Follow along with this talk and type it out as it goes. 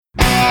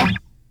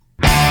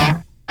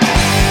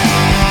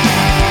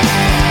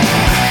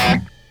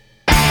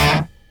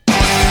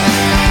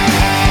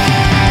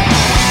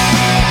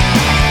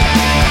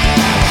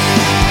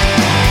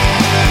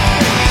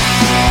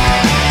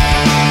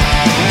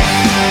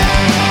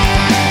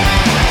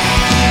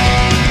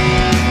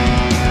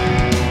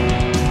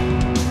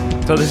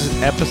So this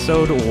is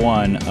episode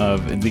 1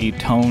 of the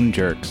Tone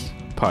Jerks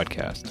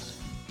podcast.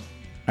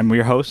 I'm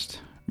your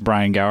host,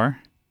 Brian Gower.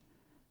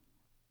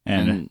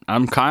 And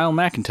I'm Kyle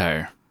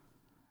McIntyre.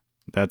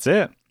 That's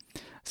it.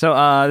 So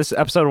this is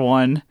episode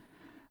 1.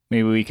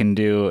 Maybe we can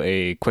do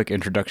a quick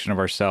introduction of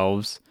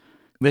ourselves.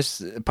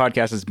 This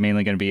podcast is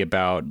mainly going to be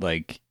about,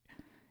 like,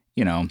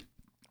 you know,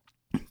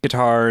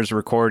 guitars,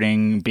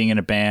 recording, being in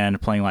a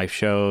band, playing live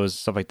shows,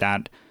 stuff like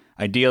that.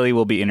 Ideally,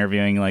 we'll be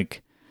interviewing,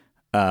 like,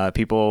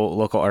 people,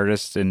 local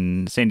artists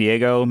in San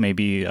Diego,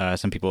 maybe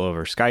some people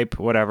over Skype,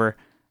 whatever.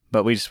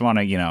 But we just want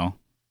to, you know,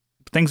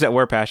 things that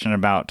we're passionate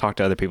about, talk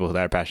to other people that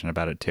are passionate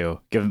about it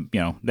too. Give, you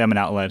know, them an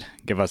outlet,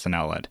 give us an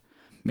outlet.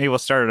 Maybe we'll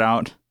start it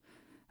out.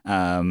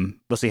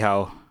 We'll see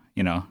how,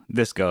 you know,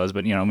 this goes.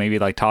 But, you know, maybe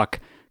like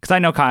talk, because I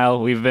know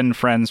Kyle, we've been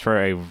friends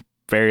for a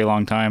very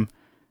long time.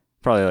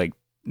 Probably like,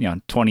 you know,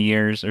 20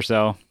 years or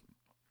so.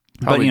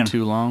 Probably but, you know,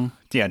 too long.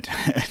 Yeah.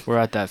 We're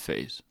at that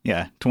phase.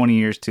 Yeah, 20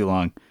 years too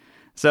long.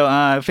 So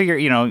I figure,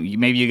 you know,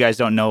 maybe you guys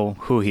don't know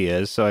who he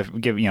is, so I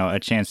give, you know, a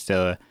chance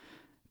to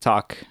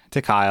talk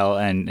to Kyle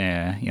and,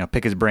 you know,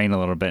 pick his brain a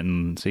little bit,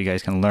 and so you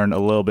guys can learn a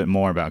little bit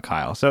more about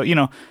Kyle. So, you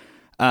know,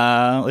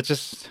 let's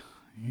just,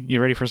 you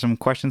ready for some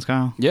questions,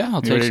 Kyle? Yeah, I'll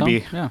you take ready some. To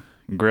be yeah.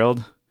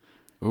 grilled?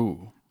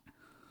 Ooh.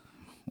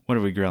 What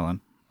are we grilling?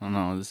 I don't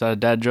know. Is that a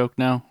dad joke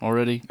now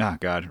already? Oh,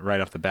 God,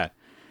 right off the bat.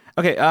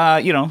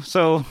 Okay, you know,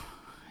 so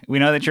we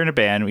know that you're in a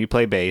band, we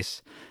play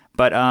bass,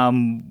 but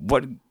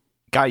what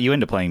got you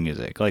into playing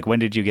music? Like, when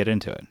did you get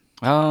into it?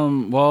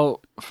 Well,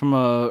 from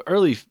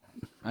early,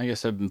 I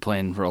guess I've been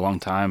playing for a long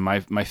time.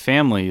 My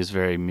family is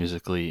very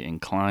musically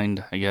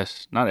inclined, I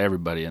guess. Not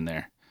everybody in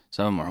there.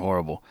 Some of them are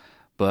horrible.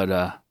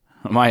 But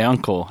my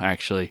uncle,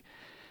 actually,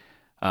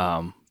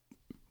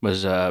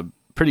 was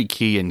pretty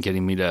key in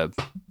getting me to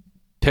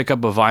pick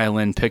up a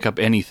violin, pick up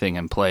anything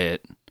and play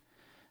it.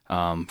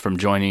 From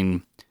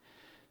joining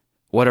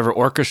whatever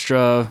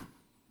orchestra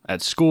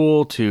at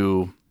school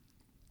to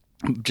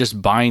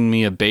just buying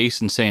me a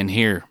bass and saying,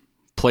 "Here,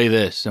 play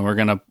this, and we're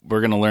gonna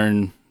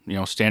learn, you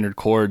know, standard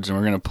chords, and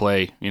we're gonna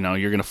play. You know,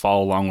 you're gonna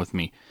follow along with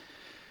me.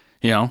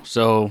 You know."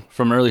 So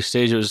from early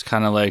stage, it was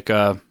kind of like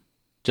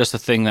just a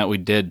thing that we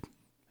did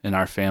in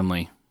our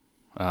family.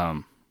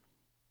 Yeah.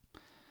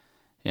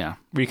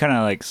 Were you kind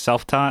of like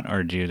self-taught,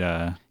 or did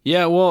you?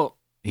 Yeah. Well,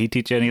 he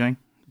teach you anything?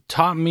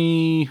 Taught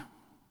me.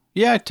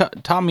 Yeah,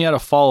 taught me how to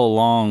follow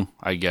along,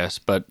 I guess.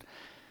 But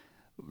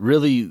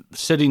really,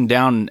 sitting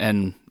down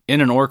and in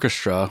an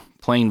orchestra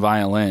playing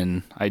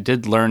violin, I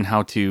did learn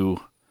how to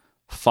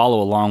follow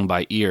along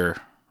by ear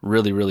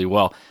really, really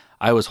well.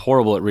 I was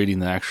horrible at reading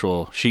the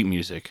actual sheet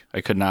music.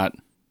 I could not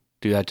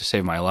do that to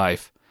save my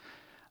life.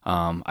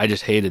 I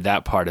just hated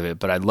that part of it,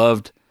 but I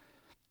loved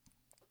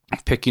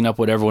picking up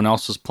what everyone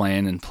else was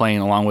playing and playing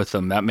along with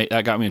them.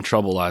 That got me in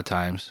trouble a lot of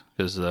times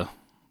because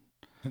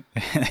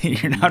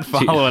you're not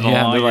following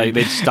along.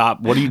 They'd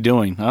stop. What are you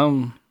doing?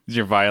 Is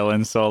your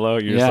violin solo?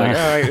 You're just like,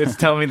 all right, it's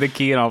tell me the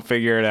key and I'll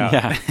figure it out.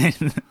 Yeah.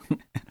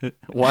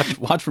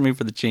 Watch for me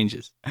for the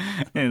changes.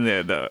 And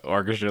the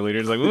orchestra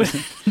leader's like, what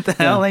the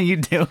hell are you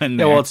doing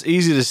there? Yeah, well, it's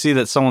easy to see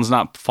that someone's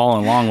not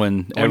following along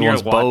when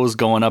everyone's bow's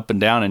going up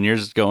and down and you're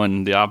just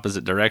going the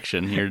opposite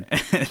direction.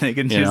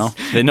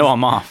 They know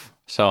I'm off.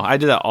 So I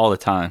do that all the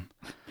time.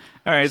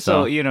 All right,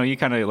 so you know, you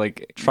kind of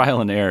like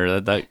trial and error.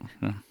 That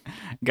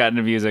got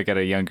into music at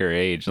a younger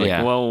age. Like,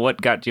 yeah. Well,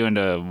 what got you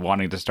into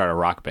wanting to start a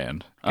rock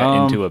band?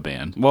 Into a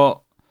band?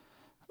 Well,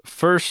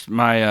 first,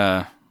 like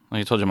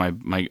I told you,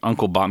 my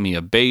uncle bought me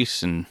a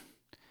bass, and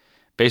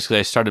basically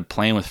I started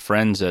playing with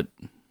friends.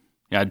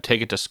 I'd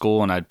take it to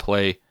school and I'd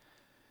play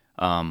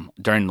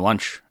during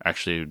lunch.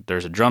 Actually,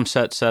 there's a drum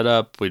set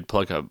up. We'd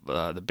plug up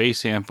the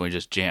bass amp and we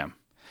just jam,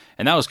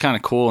 and that was kind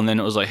of cool. And then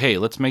it was like, hey,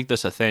 let's make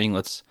this a thing.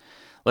 Let's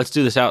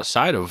do this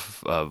outside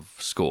of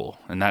school,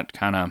 and that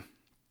kind of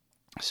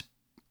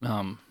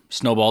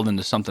snowballed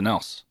into something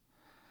else.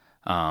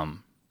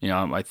 You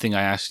know, I think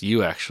I asked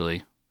you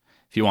actually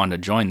if you wanted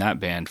to join that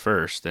band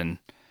first, and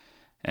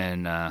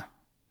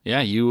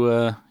yeah, you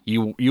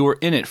were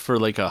in it for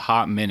like a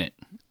hot minute.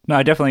 No,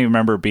 I definitely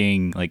remember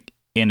being like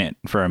in it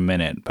for a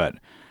minute, but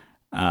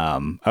I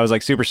was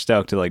like super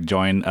stoked to like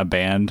join a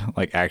band,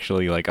 like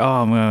actually like, oh,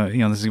 I'm gonna, you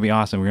know, this is gonna be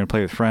awesome. We're gonna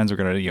play with friends. We're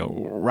gonna, you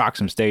know, rock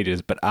some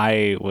stages. But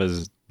I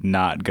was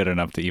not good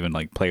enough to even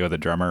like play with a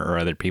drummer or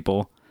other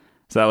people.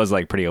 So that was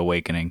like pretty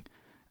awakening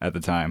at the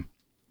time.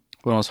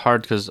 Well, it was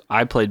hard because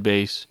I played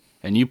bass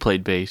and you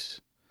played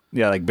bass.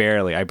 Yeah, like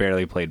barely. I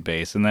barely played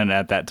bass. And then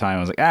at that time, I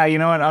was like, you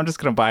know what? I'm just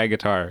going to buy a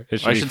guitar.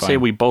 I should say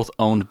we both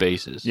owned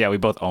basses. Yeah, we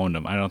both owned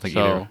them. I don't think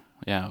either.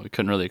 Yeah, we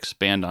couldn't really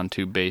expand on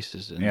two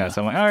basses. Yeah,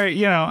 so I'm like, all right,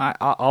 you know,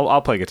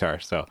 I'll play guitar.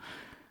 So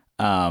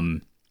I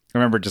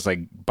remember just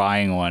like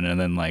buying one, and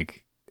then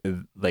like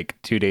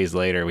 2 days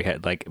later, we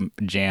had like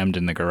jammed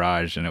in the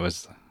garage, and it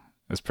was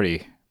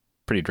pretty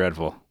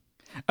dreadful.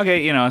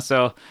 Okay, you know,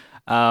 so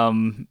you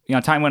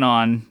know, time went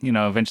on. You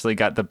know, eventually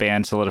got the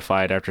band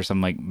solidified after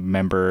some like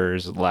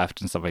members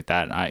left and stuff like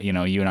that. You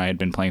know, you and I had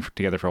been playing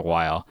together for a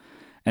while,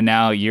 and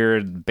now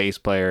you're the bass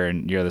player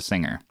and you're the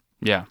singer.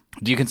 Yeah.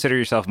 Do you consider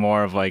yourself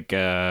more of like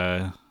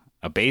a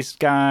bass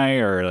guy,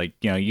 or like,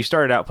 you know, you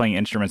started out playing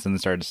instruments and then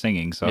started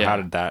singing. So Yeah. how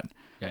did that?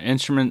 Yeah,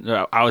 instrument.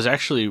 I was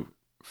actually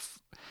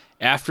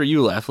after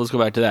you left. Let's go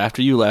back to that.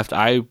 After you left,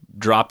 I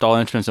dropped all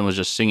instruments and was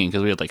just singing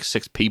because we had like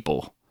 6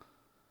 people.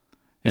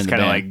 It's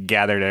kind of like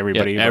gathered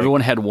everybody. Yeah,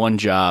 everyone had one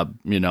job.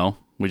 You know,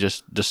 we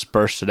just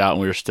dispersed it out,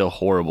 and we were still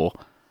horrible.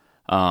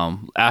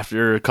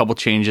 After a couple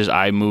changes,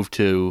 I moved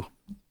to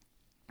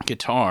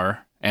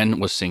guitar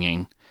and was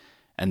singing,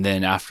 and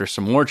then after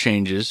some more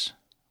changes,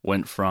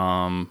 went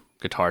from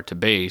guitar to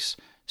bass,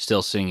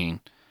 still singing.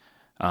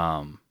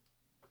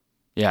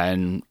 Yeah,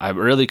 and I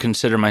really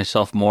consider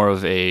myself more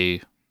of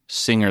a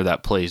singer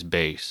that plays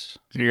bass.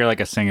 So you're like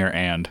a singer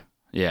and.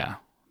 Yeah,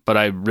 but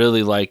I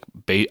really like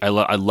bass. I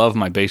love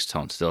my bass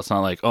tone still. It's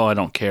not like, oh, I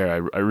don't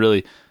care. I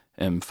really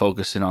am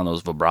focusing on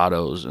those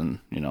vibratos and,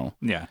 you know,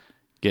 Yeah.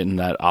 getting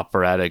that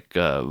operatic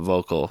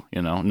vocal.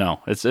 You know,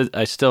 no,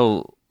 I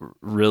still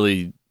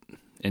really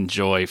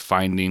enjoy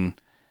finding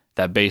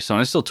that bass tone.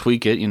 I still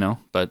tweak it, you know,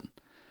 but.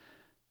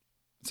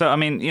 So, I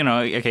mean, you know,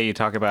 okay, you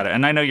talk about it,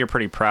 and I know you're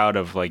pretty proud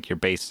of, like, your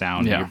bass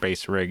sound, Yeah. your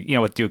bass rig, you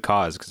know, with due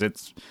cause, because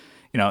it's,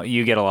 you know,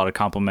 you get a lot of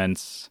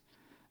compliments,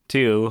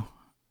 too,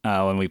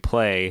 when we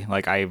play.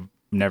 Like, I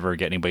never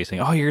get anybody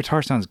saying, oh, your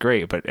guitar sounds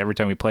great, but every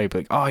time we play, be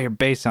like, oh, your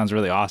bass sounds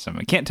really awesome.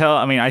 I can't tell,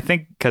 I mean, I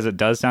think because it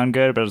does sound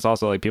good, but it's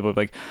also, like, people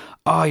be like,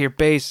 oh, your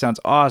bass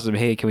sounds awesome,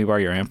 hey, can we borrow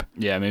your amp?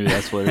 Yeah, maybe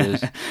that's what it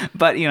is.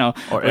 But, you know.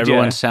 Or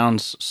everyone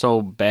sounds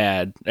so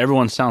bad.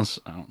 Everyone sounds...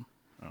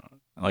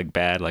 like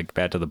bad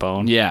to the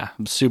bone. Yeah,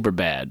 super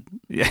bad.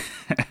 Yeah.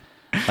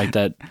 Like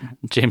that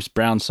James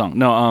Brown song.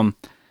 No,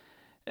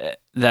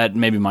 that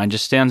maybe mine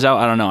just stands out.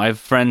 I don't know. I have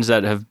friends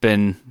that have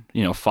been,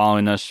 you know,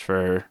 following us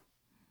for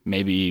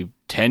maybe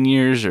 10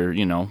 years, or,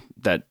 you know,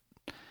 that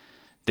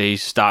they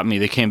stopped me.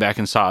 They came back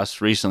and saw us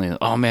recently.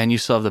 Oh man, you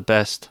still have the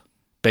best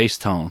bass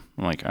tone.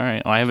 I'm like, all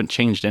right, well, I haven't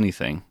changed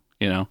anything,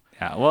 you know.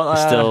 Yeah. Well,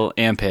 Still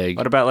Ampeg.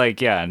 What about like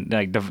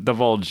the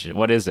Volge?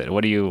 What is it?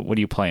 What are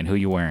you playing? Who are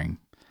you wearing?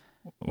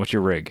 What's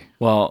your rig?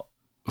 Well,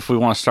 if we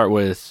want to start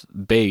with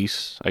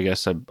bass, I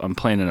guess I'm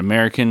playing an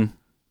American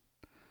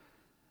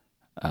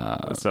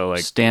So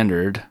like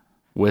standard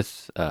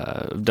with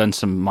done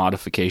some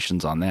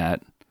modifications on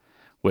that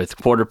with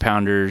quarter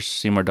pounders,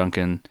 Seymour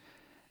Duncan,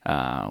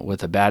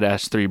 with a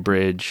Badass 3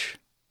 bridge.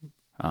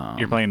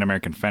 you're playing an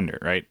American Fender,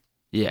 right?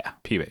 Yeah,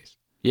 P bass.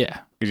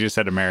 yeah. You just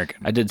said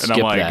American. I did And I'm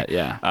skip like, that.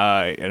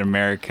 Yeah, an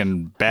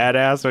American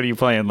Badass. What are you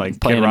playing? Like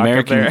playing Kid Rock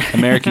American up there?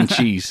 American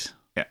cheese.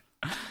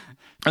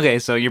 Okay,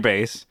 so your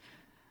bass.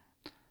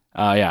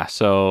 Yeah,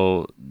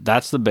 so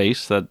that's the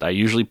bass that I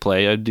usually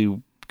play. I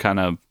do kind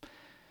of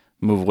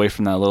move away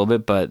from that a little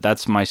bit, but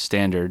that's my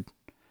standard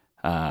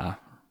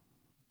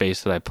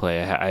bass that I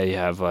play. I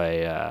have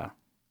a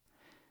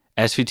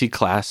SVT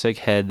Classic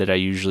head that I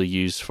usually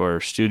use for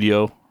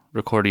studio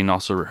recording,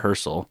 also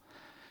rehearsal,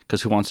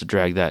 because who wants to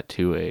drag that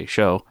to a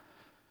show?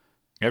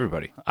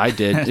 Everybody. I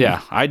did,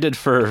 yeah. I did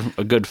for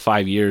a good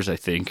 5 years, I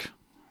think.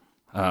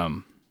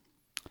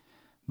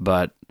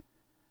 But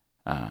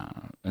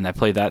and I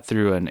played that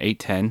through an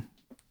 810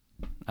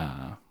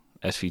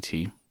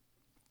 SVT,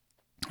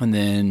 and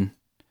then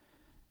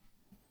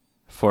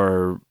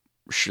for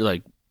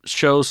like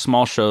shows,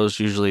 small shows,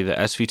 usually the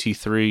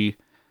SVT3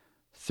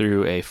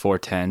 through a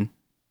 410.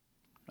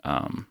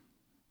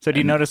 So do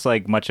you notice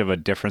like much of a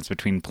difference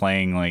between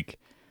playing like,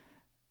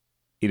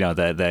 you know,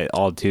 the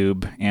all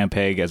tube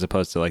Ampeg as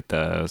opposed to like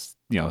the,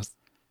 you know,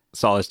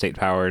 solid state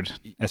powered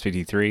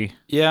SVT3?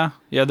 Yeah,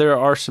 there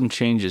are some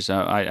changes.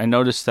 I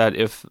noticed that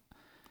if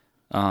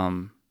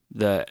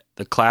the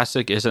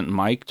Classic isn't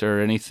mic'd or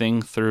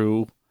anything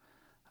through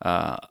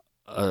I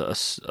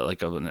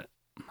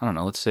don't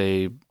know, let's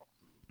say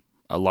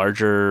a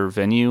larger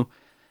venue,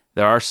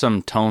 there are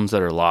some tones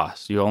that are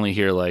lost. You only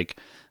hear like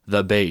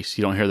the bass,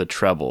 you don't hear the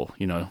treble,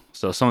 you know.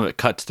 So some of it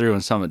cuts through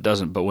and some of it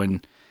doesn't. But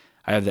when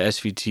I have the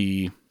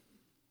SVT,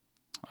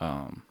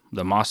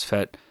 the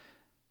MOSFET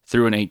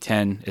through an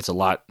 810, it's a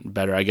lot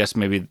better. I guess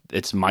maybe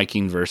it's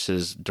miking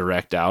versus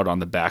direct out on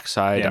the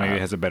backside. Yeah, maybe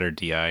it has a better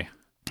DI.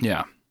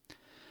 Yeah.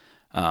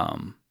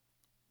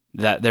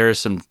 That there is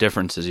some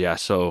differences, yeah.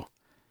 So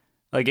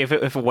Like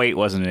if weight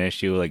wasn't an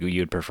issue, like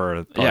you'd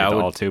prefer probably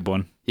the all tube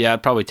one. yeah,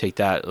 I'd probably take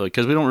that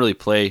because we don't really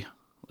play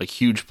like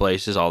huge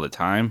places all the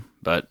time.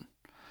 But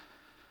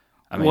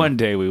I mean, One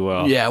day we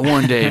will. yeah,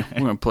 one day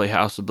we're gonna play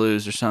House of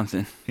Blues or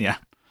something. Yeah.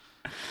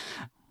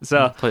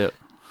 So Play it.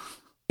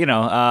 you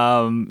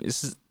know,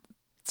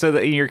 so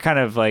that you're kind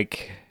of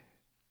like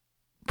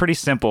pretty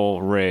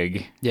simple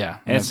rig, Yeah,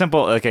 and it's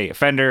simple. Okay, a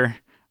Fender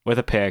with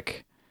a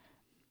pick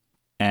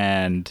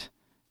and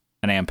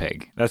an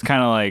Ampeg. That's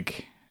kind of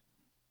like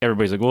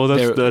everybody's like, well,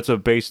 that's a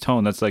bass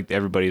tone. That's like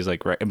everybody's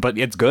like, right, but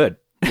it's good.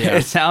 Yeah.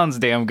 It sounds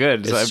damn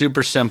good. It's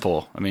super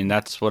simple. I mean,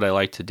 that's what I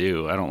like to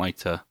do. I don't like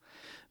to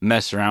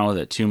mess around with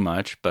it too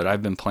much, but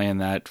I've been playing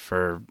that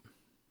for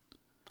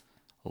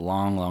a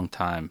long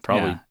time,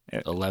 probably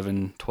Yeah.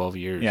 11, 12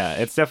 years. Yeah,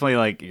 it's definitely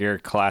like your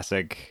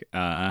classic,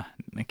 I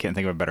can't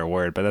think of a better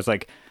word, but that's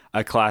like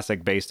a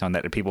classic bass tone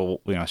that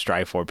people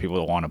strive for,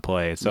 people want to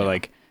play. So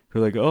like who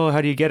are like, oh,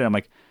 how do you get it? I'm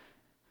like,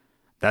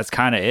 that's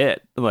kind of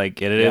it.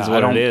 Like it is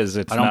what it is.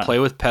 I don't play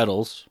with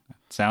pedals.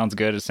 Sounds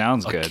good. It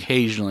sounds good.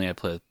 Occasionally I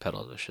play with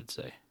pedals, I should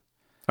say.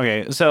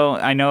 Okay, so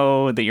I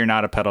know that you're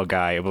not a pedal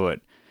guy,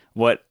 but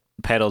what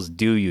pedals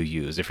do you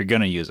use if you're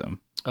gonna use them?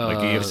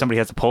 Like if somebody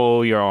has to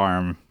pull your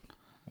arm,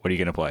 what are you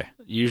gonna play?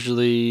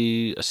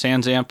 Usually a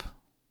Sans amp.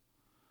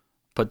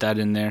 Put that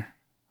in there.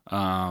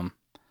 I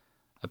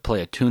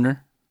play a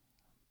tuner.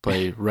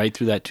 Play right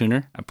through that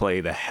tuner. I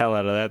play the hell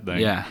out of that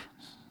thing. Yeah.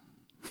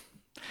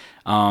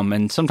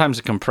 And sometimes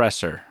a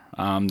compressor.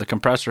 The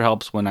compressor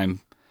helps when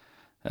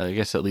I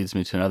guess it leads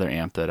me to another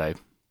amp that I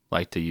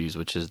like to use,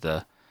 which is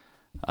the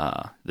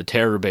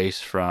Terror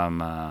bass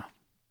from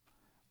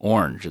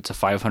Orange. It's a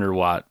 500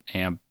 watt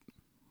amp,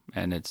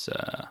 and it's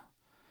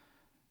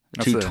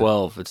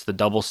 212. It's the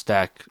double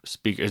stack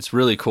speaker. It's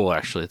really cool,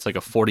 actually. It's like a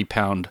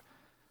 40-pound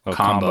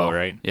combo,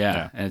 right?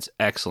 Yeah, and it's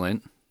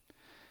excellent.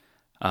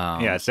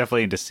 Yeah, it's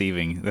definitely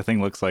deceiving. The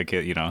thing looks like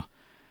it,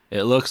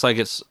 It looks like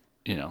it's,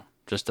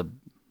 just a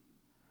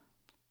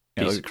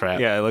piece of crap.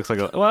 Yeah, it looks like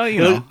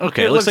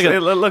okay. It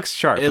looks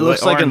sharp. It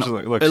looks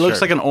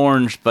like an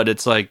orange, but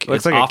it's like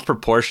it's like off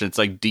proportion. It's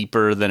like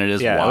deeper than it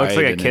is wide. It looks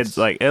like a kid's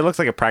it looks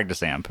like a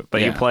practice amp,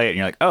 but you play it and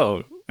you're like,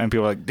 oh, and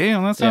people are like,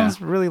 damn, that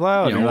sounds really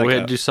loud. We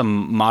had to do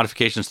some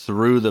modifications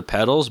through the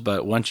pedals,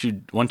 but once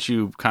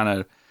you kind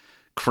of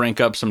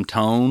crank up some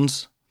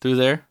tones through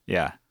there,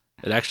 yeah,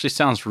 it actually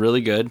sounds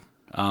really good,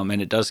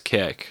 and it does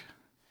kick.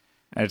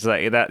 It's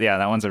like that. Yeah,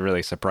 that one's a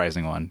really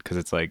surprising one because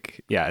it's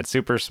like, it's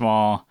super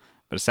small.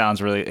 But it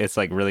sounds it's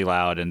like really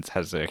loud and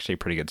has actually a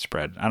pretty good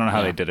spread. I don't know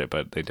how they did it,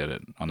 but they did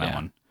it on that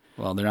one.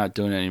 Well, they're not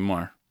doing it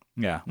anymore.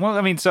 Yeah. Well,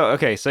 I mean, so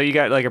you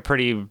got like a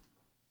pretty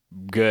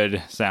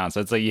good sound.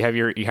 So it's like you have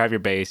your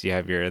bass, you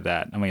have your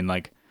that. I mean,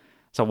 like,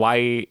 so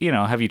why,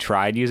 have you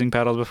tried using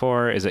pedals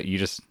before? Is it you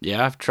just...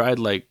 Yeah, I've tried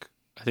like,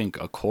 I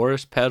think a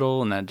chorus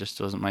pedal, and that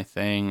just wasn't my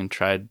thing. And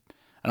I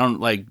don't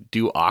like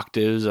do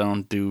octaves. I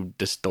don't do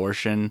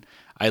distortion.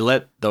 I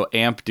let the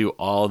amp do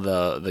all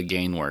the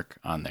gain work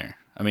on there.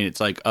 I mean, it's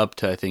like up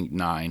to, I think,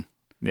 9.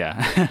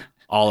 Yeah.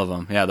 All of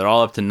them. Yeah, they're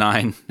all up to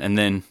 9. And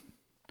then...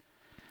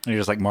 You're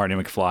just like Marty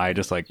McFly,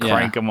 just like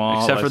crank them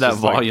all. Except for that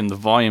volume. The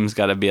volume's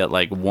got to be at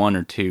like 1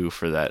 or 2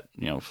 for that,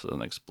 for them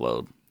to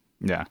explode.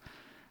 Yeah.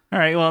 All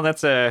right. Well,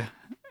 that's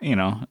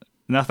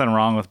nothing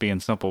wrong with being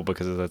simple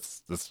because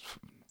that's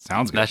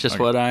sounds good. That's just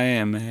what I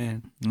am,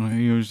 man.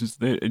 You just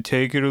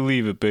take it or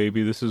leave it,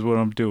 baby. This is what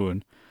I'm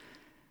doing.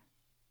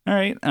 All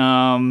right.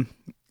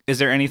 Is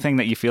there anything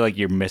that you feel like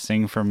you're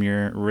missing from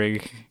your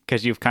rig?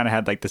 Because you've kind of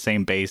had like the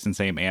same bass and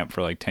same amp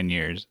for like 10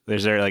 years.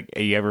 Is there like,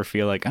 you ever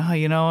feel like, oh,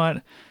 you know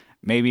what?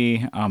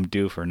 Maybe I'm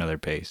due for another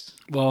bass.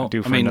 Well,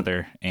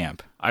 another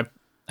amp. I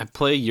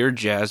play your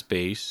jazz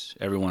bass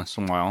every once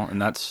in a while,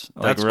 and that's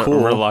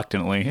cool.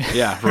 Reluctantly.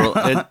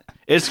 Yeah,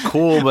 it's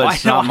cool, but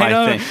it's not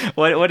my thing.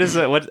 What is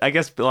it? What I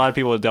guess a lot of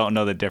people don't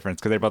know the difference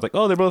because they're both like,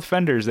 oh, they're both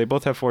Fenders. They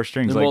both have 4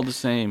 strings. They're like, all the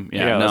same.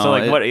 So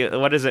like,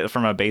 what is it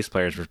from a bass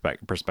player's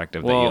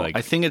perspective that you like?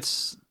 I think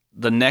it's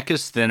the neck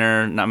is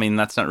thinner. I mean,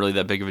 that's not really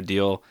that big of a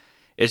deal.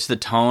 It's the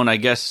tone. I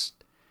guess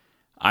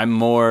I'm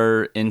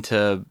more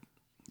into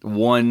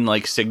one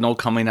like signal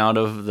coming out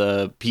of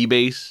the P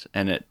bass,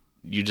 and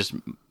you just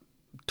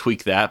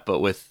tweak that, but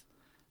with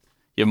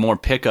you have more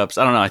pickups.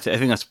 I don't know. I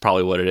think that's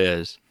probably what it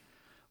is.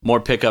 More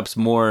pickups,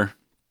 more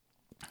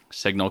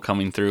signal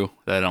coming through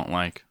that I don't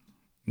like.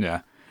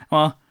 Yeah.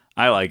 Well,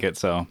 I like it,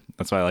 so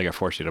that's why I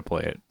force you to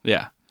play it.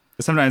 Yeah.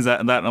 Sometimes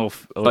that'll.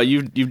 But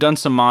you've done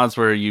some mods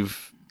where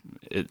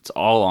it's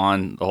all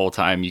on the whole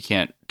time. You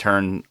can't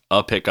turn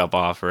a pickup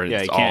off, or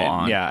it's all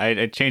on. Yeah,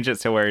 I changed it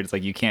to where it's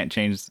like you can't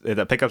change.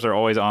 The pickups are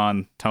always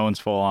on, tones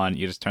full on.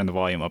 You just turn the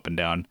volume up and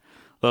down.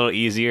 A little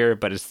easier,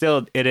 but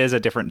it is a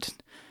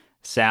different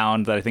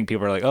sound that I think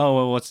people are like, oh,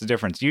 well, what's the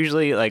difference?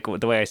 Usually, like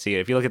the way I see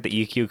it, if you look at the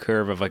EQ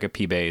curve of like a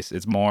P bass,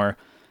 it's more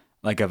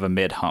like of a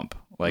mid hump.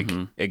 Like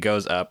it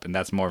goes up, and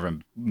that's more of a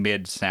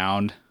mid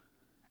sound,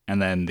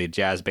 and then the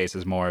jazz bass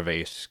is more of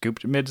a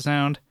scooped mid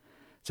sound.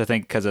 So I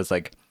think because it's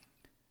like,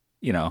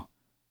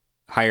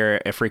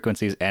 higher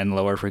frequencies and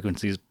lower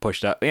frequencies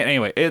pushed up.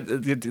 Anyway,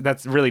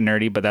 that's really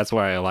nerdy, but that's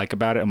what I like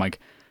about it. I'm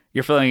like,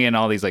 you're filling in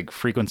all these like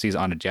frequencies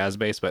on a jazz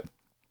bass, but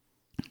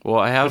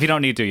if you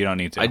don't need to, you don't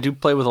need to. I do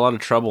play with a lot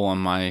of treble on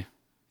my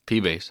P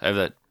bass. I have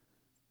that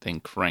thing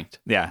cranked.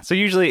 Yeah. So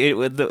usually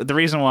the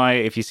reason why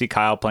if you see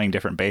Kyle playing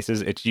different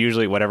basses, it's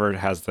usually whatever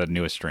has the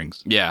newest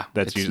strings. Yeah.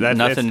 That's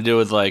nothing to do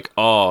with like,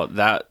 oh,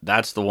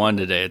 that's the one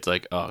today. It's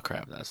like, oh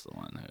crap, that's the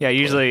one. Yeah.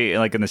 Usually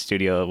like in the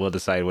studio, we'll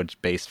decide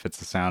which bass fits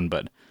the sound,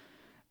 but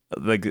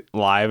like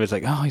live it's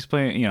like, oh, he's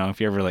playing,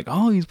 if you're ever like,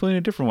 oh, he's playing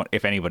a different one,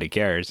 if anybody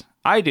cares.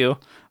 I do,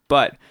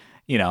 but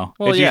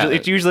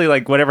it's usually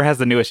like whatever has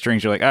the newest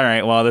strings. You're like, all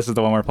right, well, this is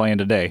the one we're playing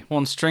today. Well,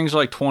 and strings are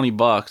like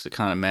 $20. It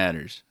kind of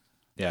matters.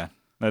 Yeah,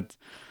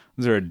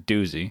 those are a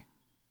doozy.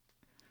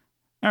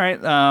 All right,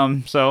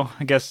 so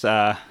I guess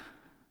I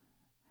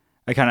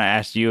kind of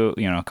asked you,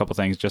 a couple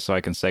things just so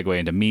I can segue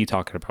into me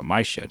talking about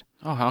my shit.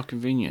 Oh, how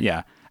convenient.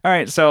 Yeah. All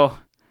right, so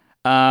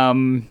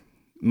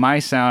My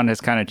sound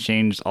has kind of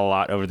changed a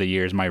lot over the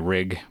years. My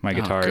rig, my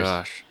guitars. Oh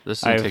gosh, this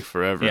is gonna take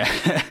forever.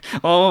 Yeah.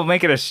 Well, we'll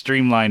make it a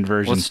streamlined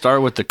version. Let's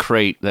start with the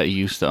crate that you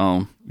used to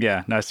own.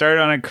 Yeah. No, I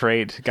started on a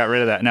crate, got rid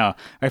of that. No,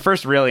 my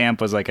first real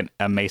amp was like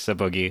a Mesa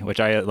Boogie,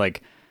 which I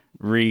like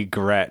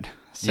regret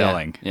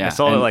selling. Yeah. I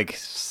sold it like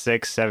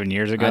 6-7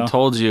 years ago. I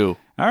told you.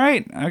 All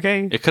right.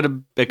 Okay. It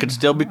could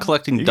still be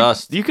collecting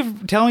dust. You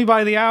could tell me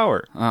by the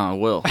hour. Oh, I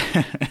will.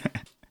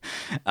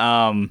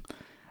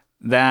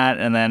 That,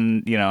 and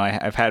then,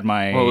 I've had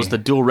my... Well, it was the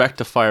dual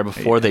rectifier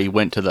before they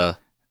went to the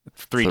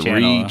three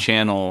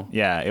channel.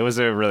 Yeah, it was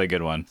a really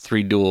good one.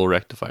 3 dual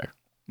rectifier.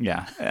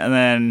 Yeah. And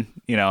then,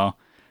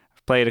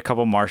 played a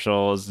couple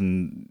Marshalls,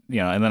 and,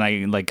 and then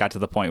I, like, got to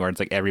the point where it's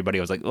like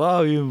everybody was like,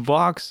 oh, you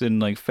Vox and,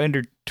 like,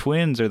 Fender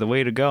Twins are the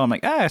way to go. I'm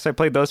like, so I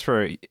played those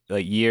for,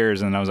 like,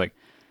 years, and I was like,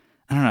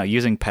 I don't know,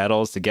 using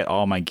pedals to get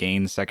all my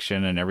gain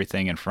section and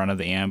everything in front of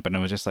the amp, and it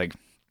was just like...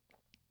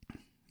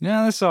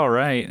 Yeah, that's all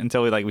right.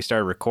 Until we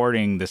started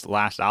recording this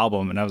last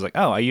album, and I was like,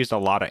 oh, I used a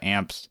lot of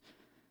amps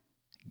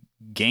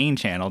gain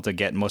channel to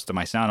get most of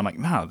my sound. I'm like,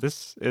 wow,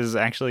 this is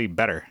actually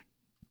better.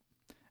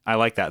 I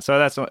like that. So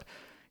that's what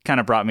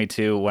kind of brought me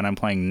to what I'm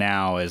playing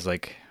now is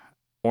like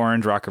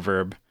Orange Rock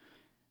Reverb,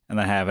 and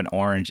then I have an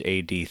Orange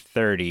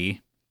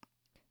AD30,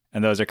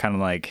 and those are kind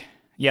of like,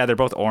 yeah, they're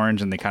both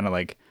orange and they kind of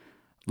like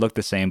look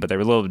the same, but they're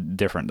a little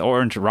different. The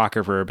Orange Rock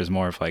Reverb is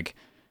more of like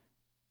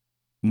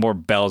more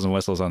bells and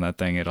whistles on that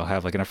thing. It'll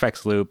have like an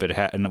effects loop,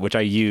 which I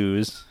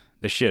use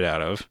the shit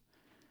out of,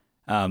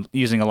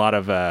 using a lot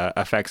of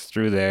effects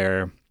through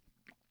there,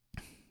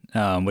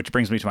 which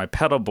brings me to my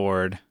pedal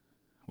board,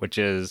 which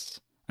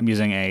is I'm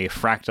using a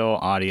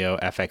Fractal Audio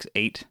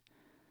FX8,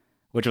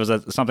 which was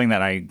something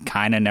that I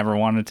kind of never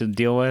wanted to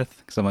deal with,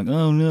 because I'm like,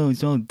 oh no,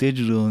 it's all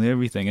digital and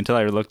everything, until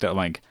I looked at,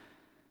 like,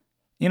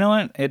 you know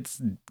what? It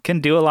can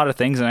do a lot of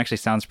things and actually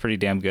sounds pretty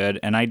damn good.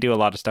 And I do a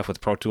lot of stuff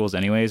with Pro Tools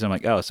anyways. I'm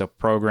like, oh, so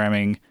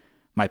programming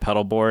my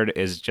pedal board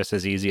is just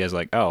as easy as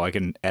like, oh, I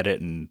can edit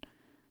and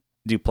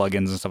do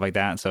plugins and stuff like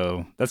that.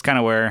 So that's kind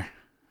of where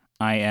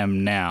I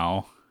am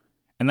now.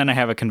 And then I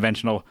have a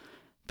conventional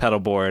pedal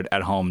board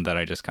at home that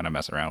I just kind of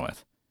mess around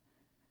with.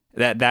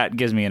 That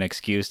gives me an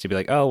excuse to be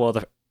like, oh, well,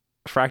 the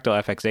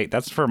Fractal FX8,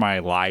 that's for my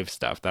live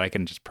stuff that I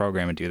can just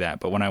program and do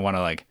that. But when I want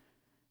to like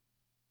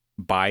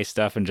buy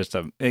stuff and just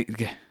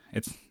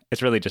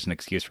it's really just an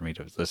excuse for me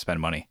to spend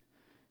money.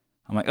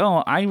 I'm like,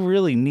 oh, I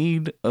really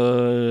need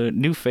a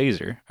new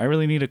phaser. I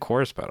really need a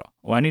chorus pedal.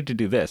 Well, I need to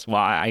do this. Well,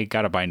 I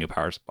gotta buy a new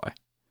power supply.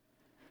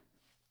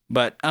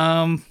 But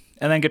and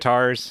then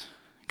guitars,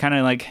 kind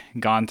of like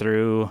gone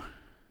through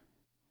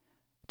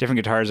different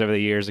guitars over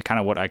the years. Kind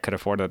of what I could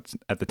afford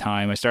at the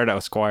time. I started out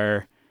with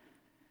Squier,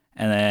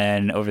 and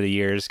then over the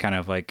years, kind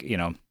of like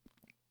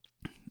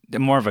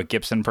more of a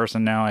Gibson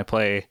person now. I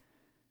play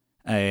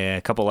a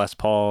couple Les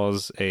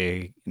Pauls,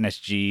 an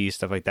SG,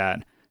 stuff like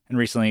that. And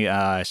recently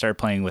I started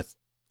playing with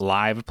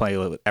live, play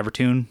with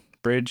Evertune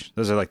Bridge.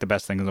 Those are like the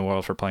best things in the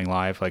world for playing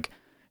live. Like,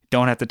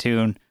 don't have to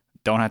tune,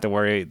 don't have to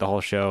worry the whole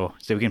show.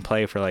 So we can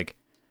play for like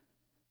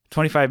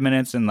 25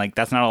 minutes, and like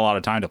that's not a lot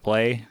of time to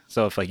play.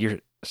 So if like you're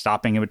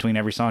stopping in between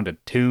every song to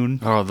tune.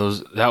 Oh,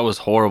 that was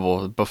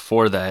horrible.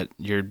 Before that,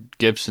 your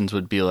Gibsons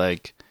would be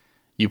like,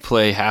 you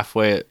play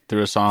halfway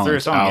through a song.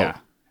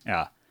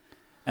 Yeah.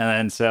 And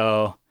then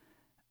so...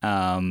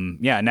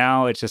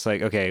 now it's just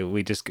like, okay,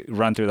 we just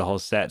run through the whole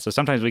set. So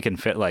sometimes we can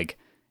fit like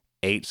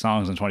 8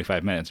 songs in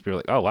 25 minutes. People are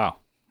like, oh wow,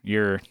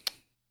 you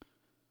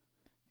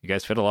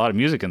guys fit a lot of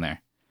music in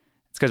there.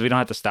 It's because we don't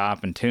have to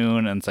stop and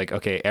tune, and it's like,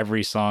 okay,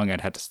 every song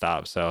I'd have to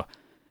stop. So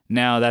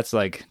now that's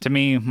like, to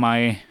me,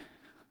 my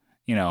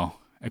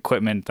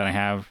equipment that I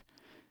have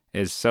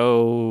is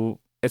so,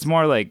 it's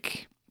more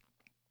like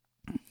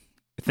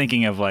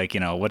thinking of like,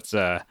 what's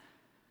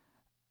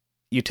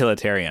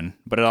utilitarian,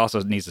 but it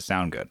also needs to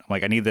sound good.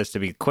 Like, I need this to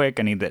be quick.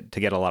 I need that to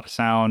get a lot of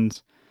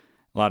sounds,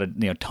 a lot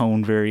of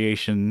tone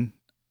variation,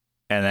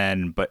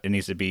 but it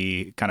needs to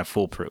be kind of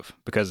foolproof,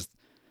 because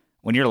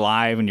when you're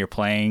live and you're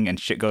playing and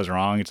shit goes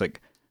wrong, it's like,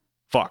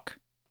 fuck.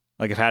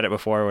 Like, I've had it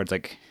before where it's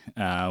like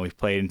we've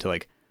played into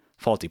like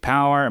faulty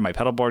power and my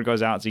pedal board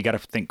goes out, so you got to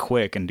think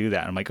quick and do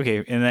that. I'm like,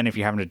 okay. And then if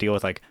you're having to deal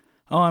with like,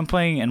 oh, I'm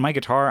playing and my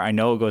guitar, I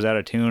know it goes out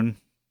of tune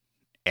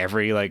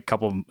every like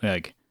couple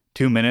like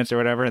 2 minutes or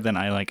whatever, then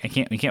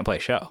we can't play a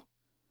show.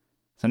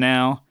 So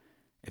now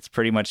it's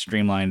pretty much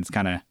streamlined. It's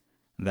kind of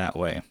that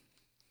way.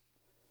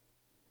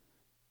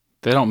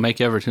 They don't make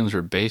Evertunes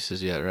for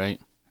basses yet, right?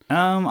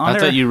 Not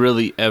that you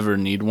really ever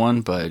need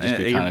one, but it'd just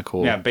be kind of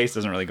cool. Yeah, bass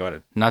doesn't really go at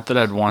it. Not that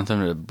I'd want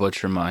them to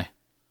butcher my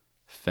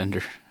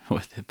Fender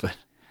with it, but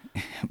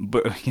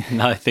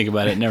now I think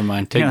about it, never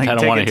mind. I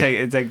don't want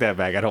to take that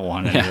back. I don't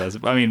want any of those.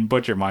 I mean,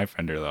 butcher my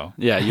Fender though.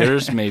 Yeah,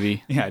 yours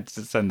maybe. Yeah,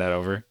 just send that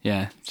over.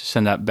 Yeah, just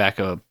send that back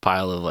a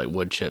pile of like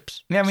wood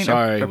chips. Yeah, I mean,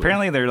 sorry.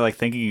 Apparently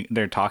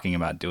they're talking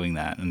about doing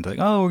that, and like,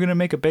 oh, we're gonna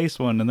make a bass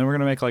one, and then we're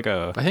gonna make like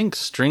a. I think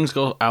strings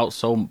go out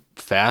so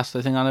fast.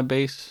 I think on a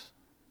bass,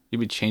 you'd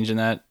be changing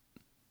that,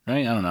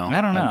 right? I don't know.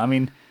 I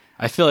mean,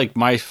 I feel like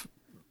my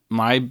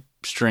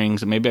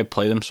strings, maybe I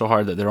play them so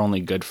hard that they're only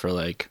good for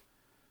like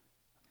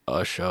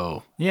a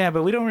show, Yeah,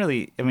 but we don't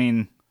really. I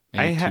mean,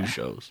 maybe two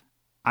shows.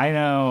 I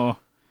know.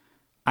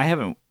 I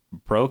haven't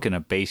broken a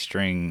bass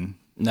string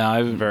No,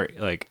 I've very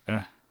like.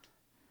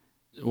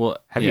 well.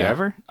 Have you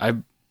ever?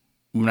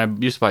 When I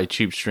used to buy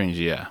cheap strings,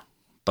 yeah,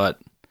 but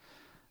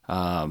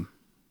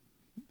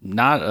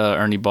not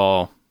Ernie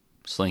Ball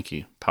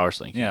Slinky, Power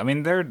Slinky. Yeah, I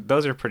mean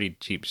those are pretty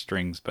cheap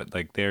strings, but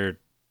like they're.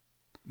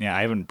 Yeah,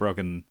 I haven't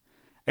broken.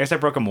 I guess I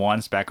broke them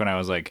once back when I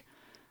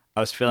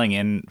was filling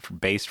in for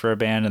bass for a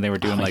band, and they were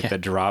doing the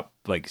drop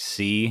like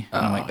C,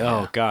 and I'm like,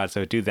 oh god,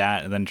 so do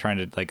that, and then trying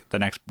to like the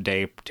next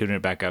day tuning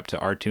it back up to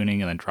R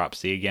tuning, and then drop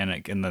C again,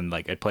 and then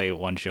like I'd play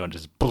one show and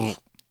just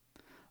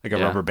like a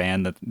rubber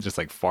band that just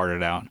like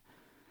farted out.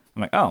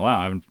 I'm like, oh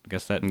wow, I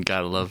guess that.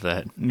 Gotta love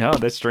that. No,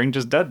 this string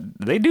just does.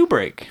 They do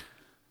break.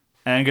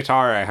 And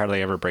guitar, I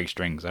hardly ever break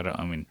strings. I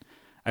mean,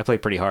 I play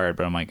pretty hard,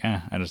 but I'm like,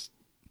 I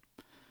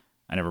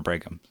never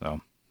break them. So,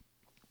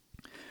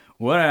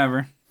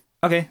 whatever.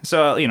 Okay,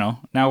 so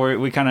now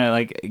we kind of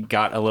like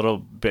got a little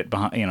bit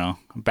behind,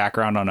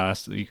 background on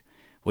us.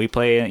 We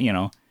play,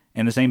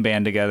 in the same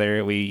band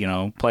together. We,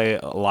 play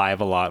live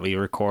a lot. We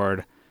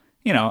record,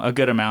 a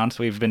good amount.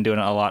 We've been doing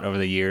it a lot over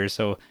the years.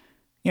 So,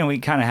 we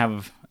kind of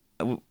have,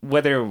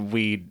 whether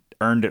we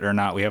earned it or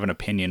not, we have an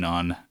opinion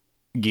on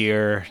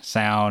gear,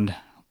 sound,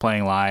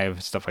 playing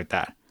live, stuff like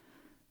that.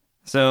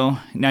 So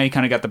now you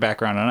kind of got the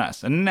background on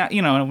us, and now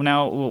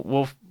now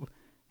we'll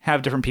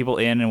have different people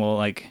in, and we'll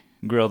like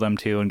grill them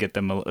too, and get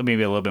them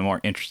maybe a little bit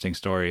more interesting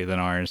story than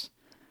ours.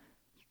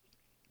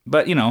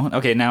 But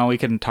okay, now we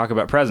can talk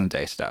about present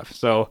day stuff.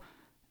 So,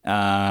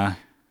 Kyle,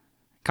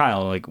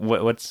 like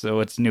what's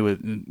new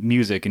with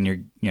music, and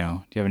do you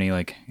have any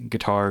like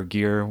guitar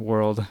gear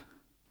world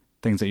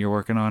things that you're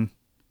working on?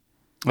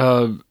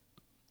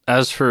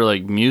 As for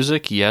like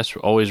music, yes,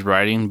 always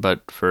writing,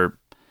 but for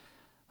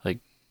like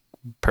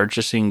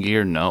purchasing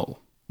gear, no.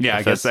 Yeah,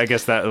 I guess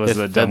that was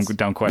a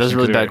dumb question. That's a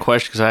really bad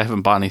question because I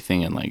haven't bought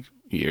anything in like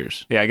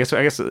years. Yeah, I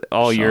guess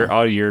all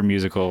your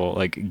musical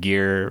like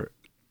gear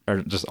are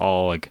just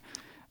all like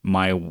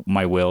my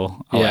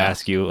will. I'll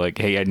ask you like,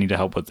 hey, I need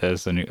help with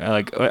this, and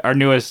like our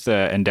newest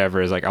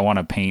endeavor is like I want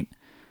to paint.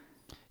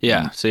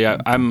 Yeah, so yeah,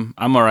 I'm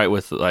all right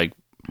with like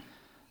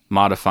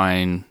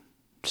modifying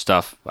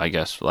stuff. I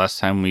guess last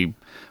time we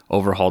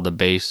overhauled the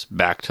bass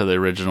back to the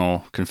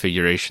original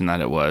configuration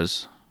that it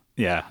was.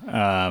 Yeah.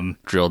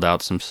 Drilled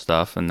out some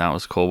stuff, and that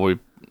was cool. We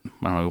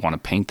want to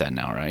paint that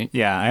now, right?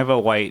 Yeah, I have a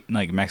white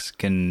like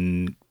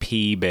Mexican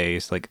P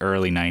bass, like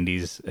early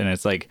 90s, and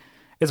it's like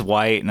it's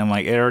white, and I'm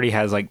like it already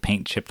has like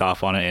paint chipped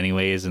off on it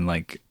anyways, and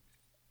like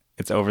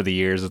it's over the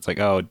years it's like,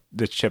 oh,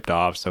 it's chipped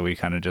off, so we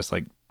kind of just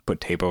like put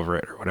tape over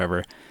it or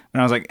whatever.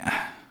 And I was like,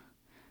 I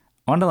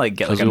want to like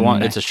get like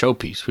it's a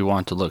showpiece. We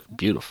want it to look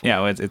beautiful.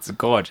 Yeah, it's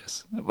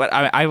gorgeous. But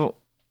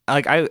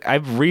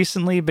I've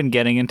recently been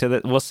getting into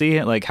that. We'll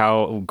see like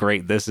how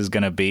great this is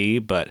gonna be,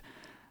 but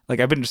like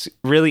I've been just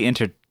really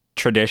into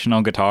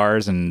traditional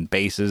guitars and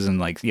basses and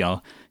like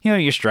your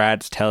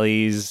Strats,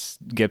 Tellys,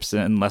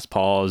 Gibson, Les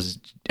Pauls,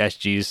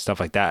 SGs,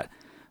 stuff like that.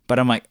 But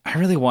I'm like, I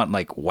really want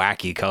like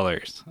wacky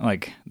colors,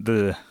 like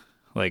the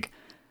like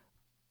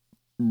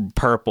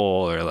purple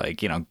or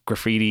like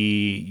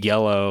graffiti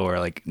yellow or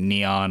like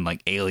neon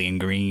like alien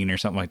green or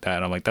something like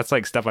that. I'm like, that's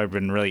like stuff I've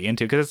been really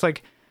into because it's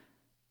like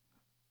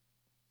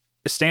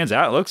it stands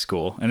out, it looks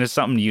cool, and it's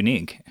something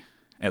unique.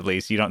 At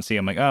least you don't see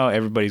them like, oh,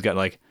 everybody's got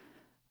like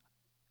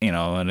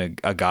an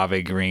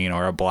agave green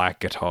or a black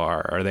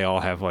guitar, or they all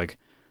have like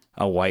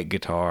a white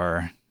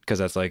guitar because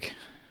that's like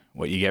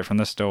what you get from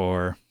the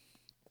store.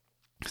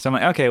 So I'm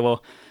like, okay,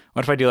 well,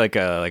 what if I do like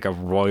a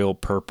royal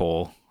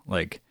purple,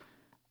 like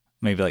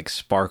maybe like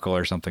sparkle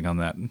or something on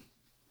that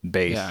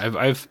bass? Yeah,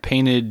 I've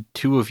painted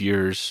 2 of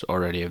yours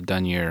already. I've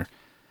done your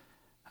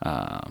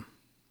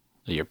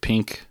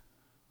pink,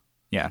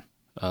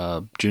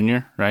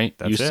 junior, right?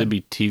 That's used it. to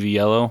be TV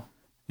yellow.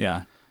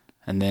 Yeah,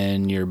 and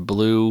then your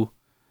blue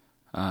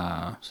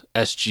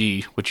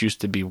SG, which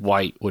used to be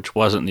white, which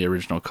wasn't the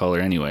original color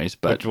anyways,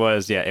 but which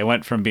was it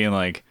went from being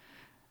like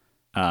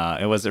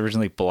it was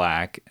originally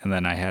black, and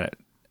then I had it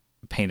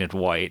painted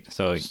white,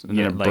 so and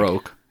then it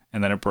broke,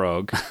 and then it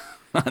broke.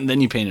 and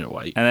then you painted it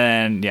white,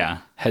 and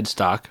then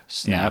headstock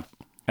snap,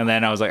 and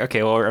then I was like,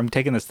 okay, well, I'm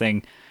taking this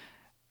thing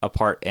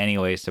apart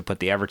anyways to put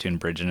the Evertune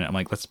bridge in it. I'm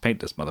like, let's paint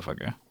this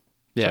motherfucker.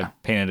 So I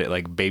painted it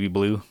like baby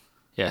blue.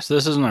 Yeah, so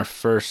this isn't our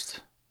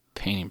first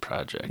painting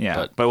project.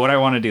 Yeah, but what I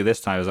want to do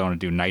this time is I want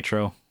to do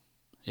nitro.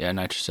 Yeah,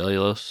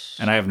 nitrocellulose.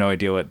 And I have no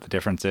idea what the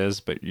difference is,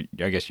 but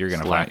I guess you're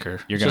gonna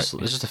lacquer. It's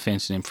just a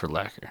fancy name for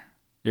lacquer.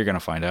 You're gonna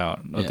find out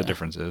what the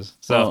difference is.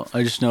 So well,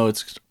 I just know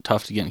it's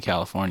tough to get in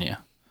California,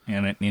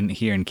 and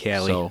here in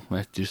Cali. So we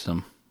have to do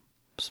some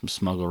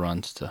smuggle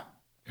runs to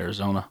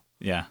Arizona.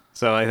 Yeah,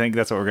 so I think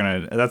that's what we're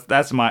gonna.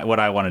 That's what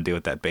I want to do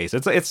with that bass.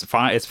 It's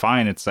fine. It's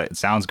fine. It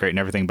sounds great and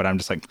everything, but I'm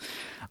just like,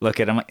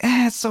 I'm like,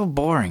 it's so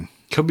boring.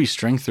 Could be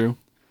string through.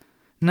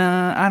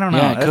 Nah, I don't know.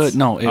 Yeah, it could.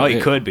 No,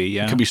 it could be.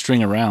 Yeah, it could be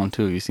string around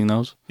too. Have you seen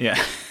those?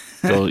 Yeah.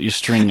 So you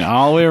string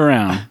all the way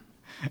around.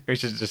 We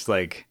should just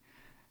like,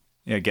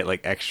 Yeah, get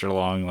like extra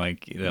long,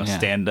 like Yeah.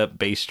 stand up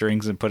bass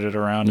strings and put it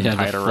around and Yeah,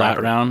 tie the it flat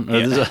around. round. Or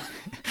Yeah. the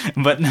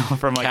But no,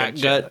 from like cat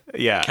a gut.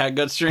 Yeah, Cat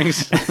gut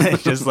strings.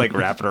 just like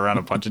wrap it around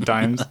a bunch of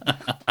times.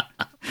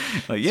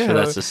 Like For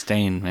that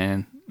sustain,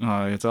 man.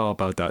 oh, it's all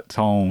about that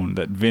tone,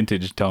 that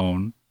vintage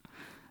tone.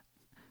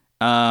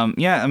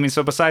 Yeah, I mean,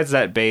 so besides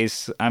that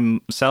bass,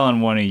 I'm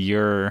selling one of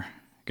your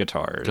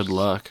guitars. Good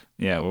luck.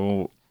 Yeah,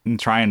 well, I'm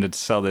trying to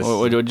sell this.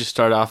 What would you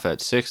start off at?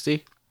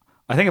 60?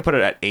 I think I put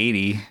it at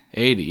 80.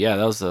 80. Yeah,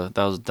 that was a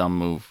dumb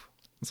move.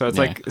 So it's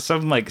Yeah. like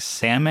some like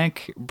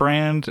Samick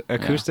brand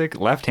acoustic,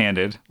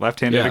 left-handed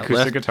Yeah,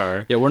 acoustic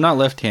guitar. Yeah, we're not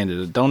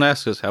left-handed. Don't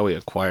ask us how we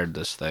acquired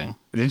this thing.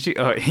 Didn't you?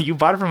 Oh, you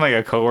bought it from like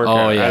a coworker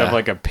Oh, yeah. out of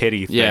like a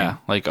pity thing. Yeah,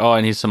 like, oh,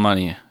 I need some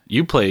money.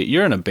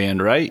 You're in a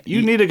band, right?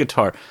 You need a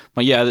guitar.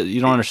 But yeah,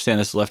 you don't understand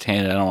this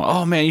left-handed. I don't.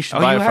 Oh man, you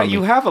should buy it from me.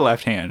 You have a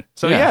left hand,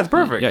 so yeah, it's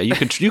perfect. Yeah,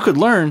 you could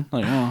learn.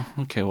 Like, oh,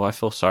 okay. Well, I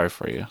feel sorry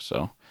for you.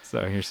 So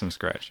So here's some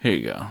scratch. here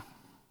you go.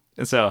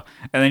 So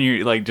and then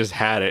you like just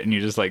had it and you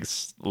just like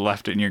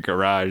left it in your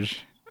garage.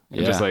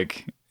 And just Yeah.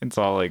 like it's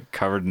all like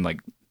covered in like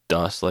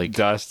Dust, like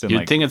dust and you'd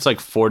like think it's like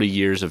 40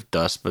 years of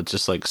dust, but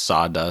just like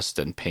sawdust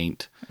and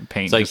paint.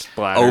 paint It's like just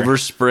splatter.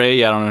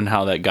 overspray. I don't know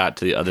how that got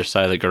to the other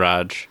side of the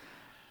garage.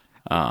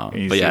 You But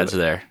see yeah, it's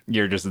there.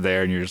 You're just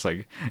there and you're just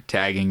like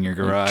tagging your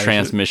garage.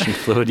 Transmission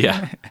fluid.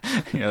 Yeah,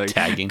 You're like,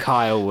 tagging.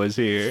 Kyle was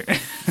here.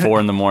 4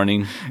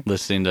 a.m,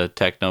 listening to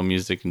techno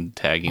music and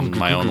tagging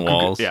my own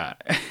walls. Yeah,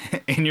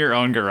 in your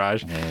own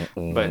garage.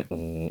 But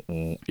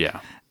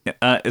Yeah.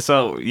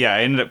 so yeah,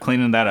 I ended up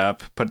cleaning that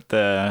up. Put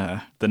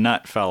the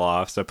nut fell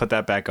off, so I put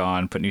that back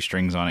on. Put new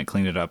strings on it,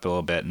 cleaned it up a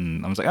little bit,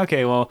 and I was like,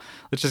 okay, well,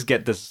 let's just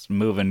get this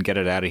moving, get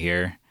it out of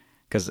here,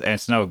 because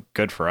it's no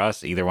good for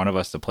us, either one of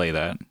us, to play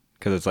that.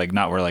 Because it's like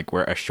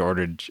we're a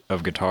shortage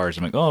of guitars.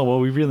 I'm like, oh well,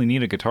 we really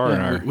need a guitar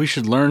in our. We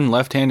should learn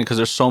left-handed because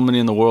there's so many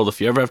in the world. If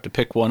you ever have to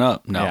pick one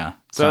up, no. Yeah.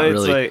 It's So not it's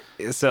really.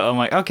 like, so I'm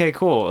like, okay,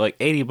 cool, like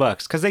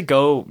 $80, because they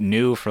go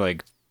new for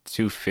like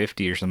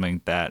 $250 or something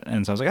like that.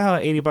 And so I was like, oh,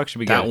 $80 should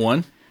be That good.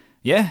 one?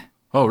 Yeah.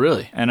 Oh,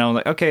 really? And I'm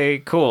like, okay,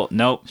 cool.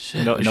 Nope.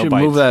 No, we no should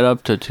bites. move that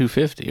up to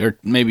 250 or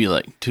maybe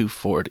like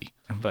 240.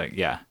 But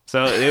yeah.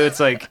 So it's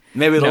like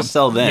Maybe it'll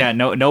sell then. Yeah,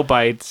 no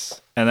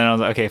bites. And then I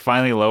was like, okay,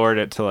 finally lowered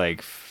it to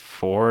like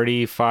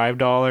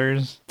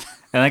 $45.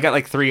 And I got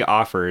like 3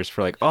 offers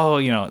for like, oh,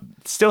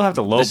 still have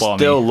to lowball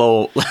Still me.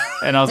 low.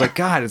 And I was like,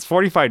 God, it's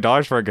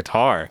 $45 for a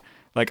guitar.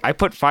 Like I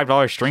put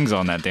 $5 strings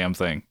on that damn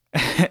thing.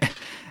 And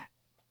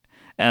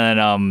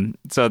then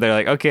so they're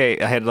like, okay,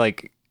 I had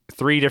like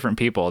 3 different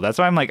people. That's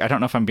why I'm like, I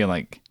don't know if I'm being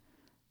like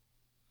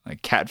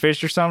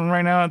catfish or something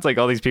right now. It's like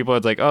all these people,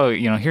 it's like, oh,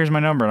 here's my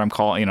number, and I'm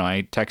calling,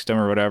 I text them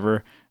or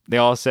whatever. They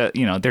all said,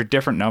 they're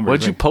different numbers.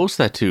 What'd you post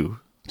that to?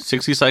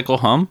 60 Cycle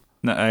Hum?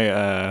 No,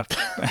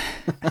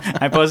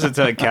 I posted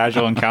to like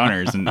casual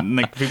encounters, and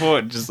like people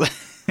would just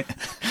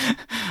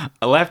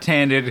a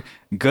left-handed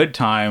good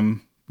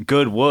time,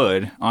 good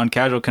wood on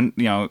casual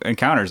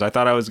encounters. I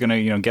thought I was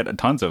gonna get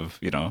tons of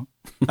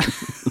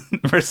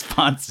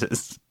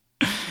responses.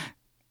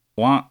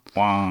 Wah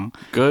wah.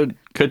 Good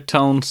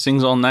tone,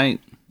 sings all night.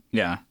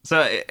 Yeah. So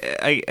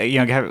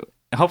I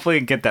hopefully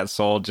get that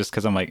sold, just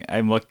because I'm like,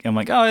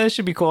 oh, this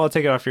should be cool. I'll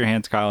take it off your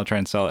hands, Kyle. I'll try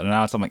and sell it. And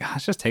now I'm like,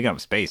 it's just taking up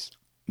space.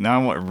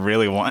 Now I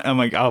really want. I'm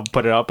like, I'll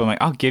put it up. I'm like,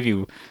 I'll give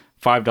you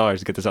 $5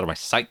 to get this out of my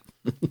site.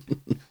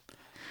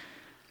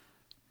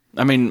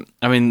 I mean,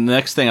 the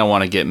next thing I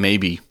want to get,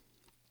 maybe,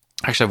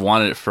 actually, I've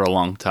wanted it for a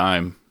long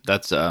time.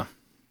 That's a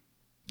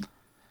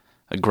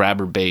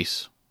grabber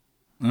bass.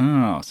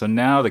 Oh, so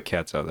now the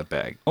cat's out of the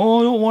bag.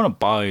 Oh, I don't want to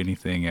buy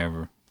anything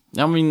ever.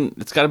 I mean,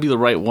 it's got to be the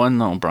right one,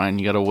 though, Brian.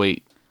 You got to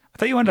wait. I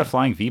thought you wanted a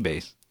flying V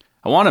bass.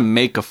 I want to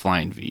make a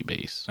flying V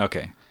bass.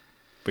 Okay,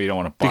 but you don't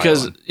want to buy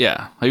Because, one.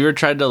 yeah, have you ever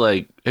tried to,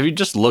 have you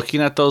just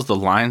looking at those, the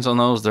lines on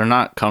those, they're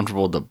not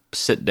comfortable to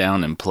sit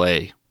down and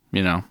play,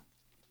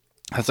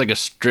 That's like a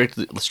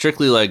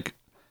strictly like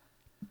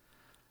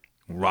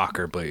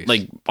Rocker bass.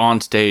 like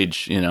on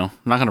stage, I'm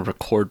not going to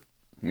record,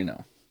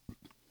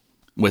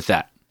 with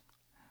that.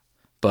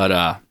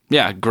 But,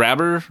 yeah,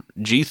 Grabber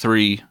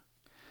G3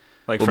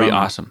 like will be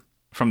awesome.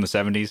 From the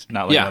 70s,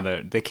 not like Yeah.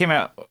 another. They came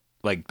out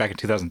like back in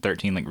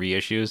 2013, like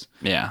reissues.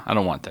 Yeah, I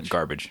don't want that.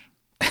 Garbage.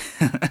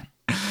 I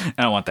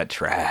don't want that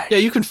trash. Yeah,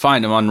 you can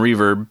find them on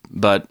Reverb,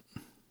 but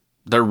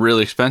they're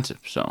really expensive.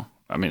 So,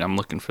 I mean, I'm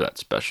looking for that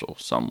special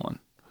someone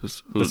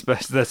who's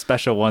The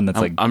special one that's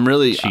like I'm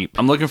really cheap.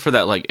 I'm looking for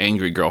that like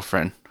angry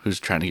girlfriend who's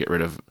trying to get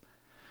rid of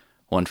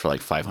one for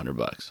like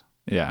 $500.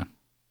 Yeah.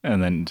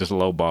 And then just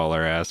lowball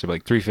her ass. They'd be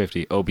like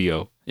 $350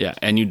 OBO. Yeah,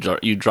 and you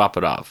drop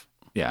it off.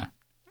 Yeah.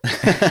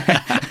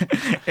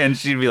 And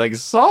she'd be like,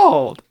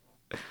 sold.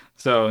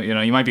 So,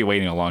 you might be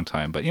waiting a long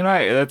time, but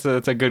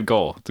that's a good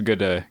goal. It's a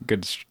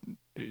good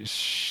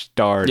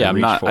star to Yeah,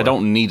 reach for. I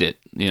don't need it.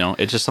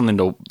 It's just something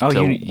to. Oh,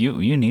 to,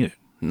 you need it.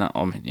 No,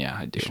 I mean, yeah,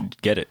 I do. You should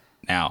get it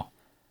now.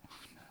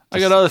 I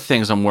got other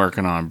things I'm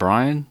working on,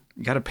 Brian.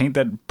 You got to paint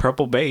that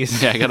purple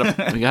base. Yeah,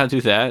 we gotta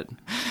do that.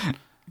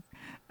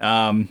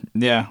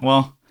 Yeah,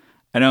 well,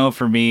 I know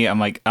for me,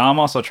 I'm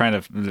also trying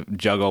to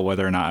juggle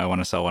whether or not I want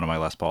to sell one of my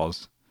Les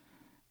Pauls.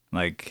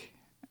 Like,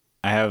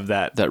 I have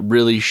that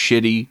really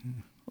shitty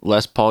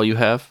Les Paul you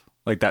have?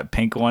 like that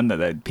pink one,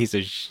 that piece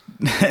of.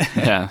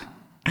 Yeah.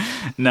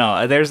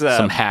 No, there's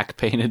Some hack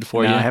painted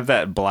for no, you. I have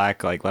that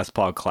black like Les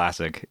Paul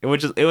Classic,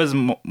 which is it was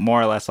more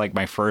or less like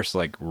my first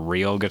like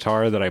real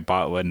guitar that I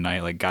bought when I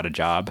like got a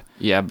job.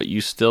 Yeah, but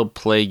you still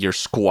play your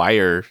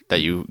Squire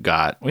that you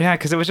got. Well, yeah,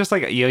 because it was just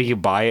like you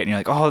buy it and you're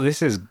like, oh,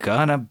 this is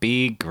gonna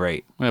be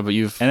great, Yeah, but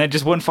you've and it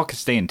just wouldn't fucking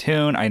stay in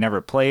tune. I never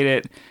played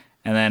it,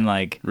 and then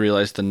like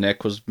realized the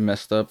neck was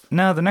messed up.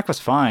 no, the neck was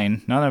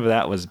fine. None of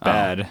that was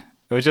bad.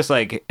 It was just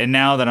like, and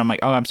now that I'm like,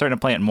 oh, I'm starting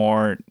to play it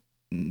more.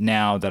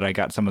 Now that I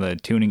got some of the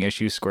tuning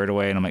issues squared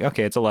away, and I'm like,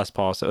 okay, it's a Les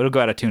Paul, so it'll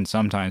go out of tune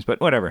sometimes, but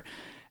whatever.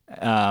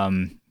 Now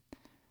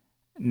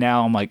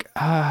I'm like,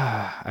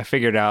 I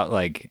figured out,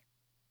 like,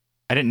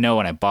 I didn't know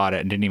when I bought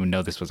it and didn't even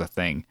know this was a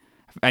thing.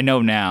 I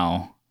know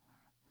now,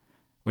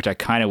 which I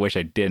kind of wish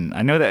I didn't.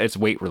 I know that it's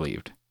weight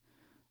relieved.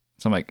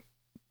 So I'm like,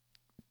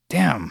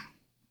 damn,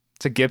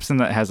 it's a Gibson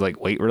that has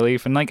like weight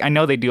relief. And like, I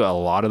know they do a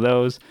lot of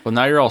those. Well,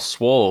 now you're all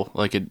swole.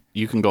 Like,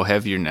 you can go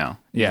heavier now.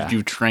 Yeah.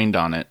 You've trained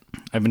on it.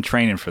 I've been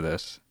training for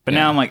this. But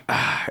now I'm like,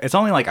 it's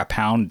only like a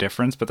pound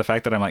difference. But the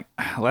fact that I'm like,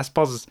 Les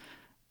Pauls,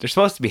 they're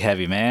supposed to be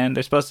heavy, man.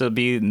 They're supposed to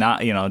be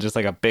not, just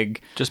like a big.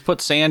 Just put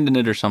sand in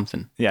it or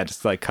something. Yeah,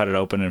 just like cut it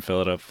open and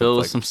fill it up. Fill it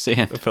with like, some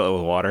sand. Fill it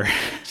with water.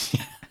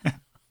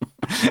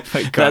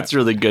 Like, That's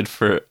really good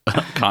for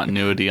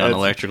continuity on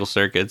electrical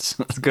circuits.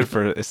 It's good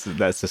for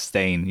that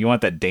sustain. You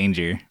want that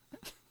danger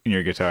in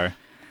your guitar.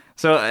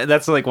 So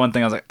that's like one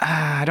thing I was like,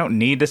 I don't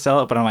need to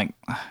sell it, but I'm like,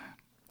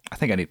 I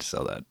think I need to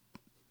sell that.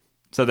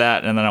 So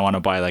that, and then I want to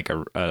buy like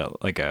a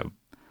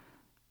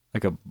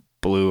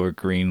blue or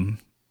green,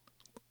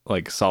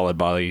 like solid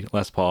body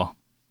Les Paul.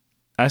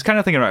 I was kind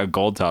of thinking about a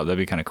gold top. That'd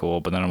be kind of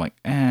cool, but then I'm like,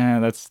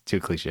 that's too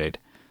cliched.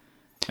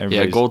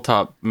 Yeah, gold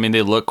top. I mean,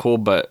 they look cool,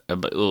 but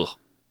ugh,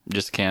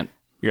 just can't.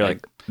 You're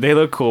like, they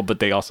look cool,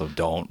 but they also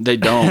don't. They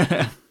don't.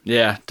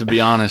 Yeah, to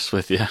be honest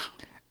with you.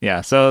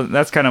 Yeah, so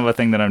that's kind of a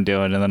thing that I'm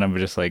doing, and then I'm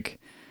just like,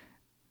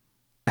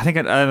 I think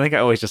I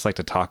always just like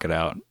to talk it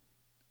out,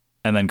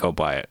 and then go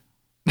buy it.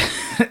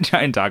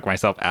 Try and talk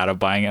myself out of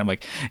buying it. I'm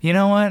like, you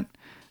know what?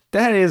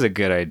 That is a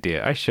good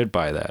idea. I should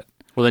buy that.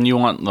 Well, then you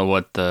want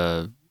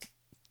the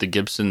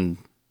Gibson?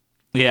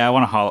 Yeah, I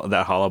want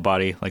that hollow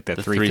body, like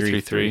that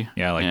 333.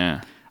 Yeah,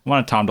 I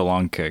want a Tom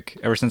DeLonge kick.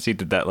 Ever since he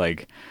did that,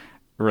 like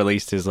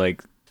released his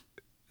like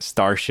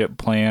Starship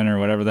plan or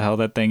whatever the hell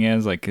that thing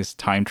is, like his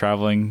time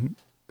traveling.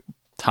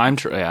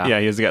 Yeah,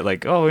 he's got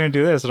like, oh, we're gonna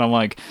do this, and I'm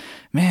like,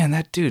 man,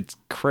 that dude's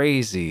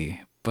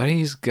crazy, but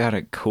he's got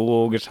a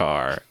cool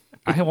guitar.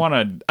 I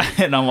want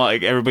to, and I'm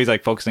like, everybody's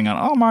like focusing on,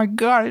 oh my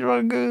god,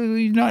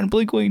 he's not in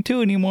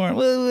Blink-182 anymore,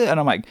 and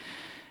I'm like,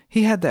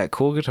 he had that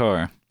cool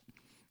guitar.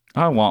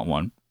 I want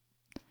one,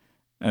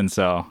 and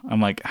so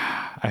I'm like,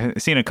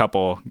 I've seen a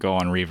couple go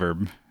on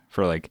Reverb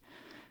for like,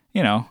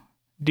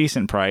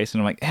 decent price,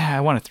 and I'm like,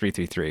 I want a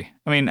 333.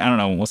 I mean, I don't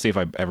know, we'll see if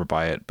I ever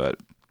buy it, but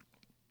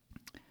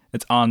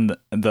it's on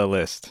the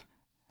list.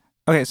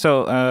 Okay,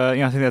 so I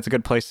think that's a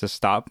good place to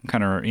stop.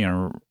 Kind of,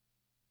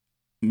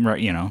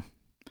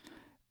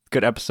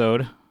 good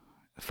episode,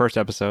 first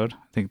episode. I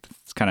think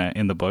it's kind of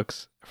in the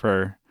books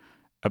for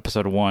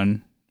episode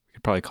 1. We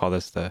could probably call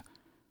this the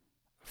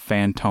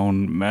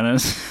Fantone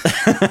Menace.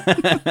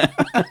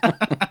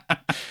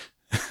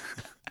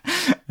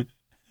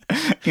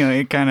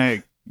 It kind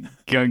of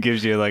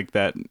gives you like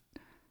that,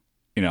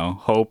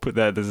 hope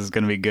that this is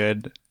going to be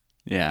good.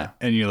 Yeah,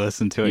 and you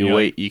listen to it. You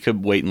wait. You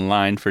could wait in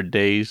line for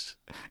days.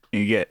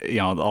 You get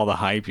all the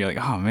hype. You're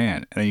like, oh man,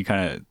 and then you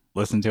kind of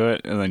listen to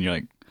it, and then you're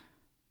like,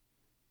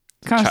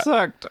 kind of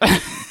sucked.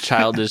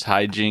 Childish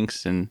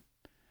hijinks and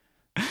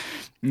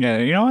yeah,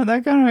 you know what?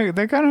 That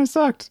kind of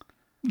sucked.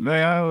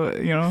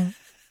 Hopefully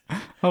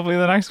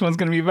the next one's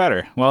gonna be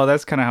better. Well,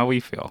 that's kind of how we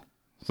feel.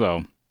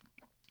 So,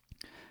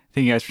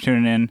 thank you guys for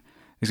tuning in.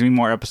 There's gonna be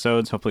more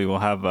episodes. Hopefully, we'll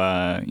have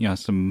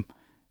some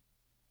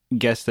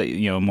guests that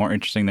more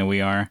interesting than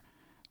we are.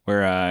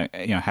 We're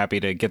happy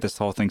to get this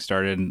whole thing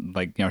started and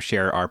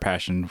share our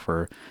passion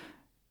for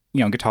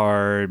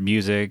guitar,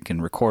 music,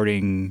 and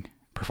recording,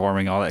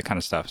 performing, all that kind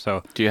of stuff.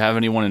 So, do you have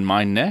anyone in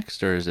mind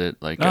next, or is it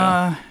like we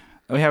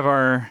already have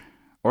our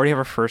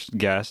first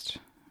guest,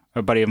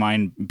 a buddy of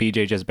mine,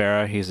 BJ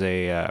Jesbera. He's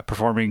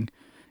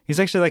he's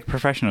actually like a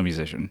professional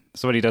musician.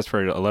 That's what he does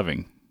for a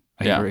living.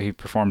 Yeah. He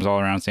performs all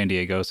around San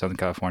Diego, Southern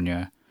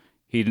California.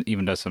 He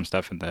even does some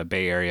stuff in the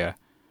Bay Area.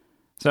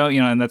 So,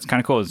 and that's kind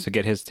of cool is to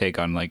get his take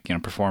on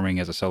performing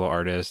as a solo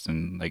artist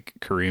and like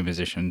career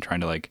musician, trying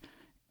to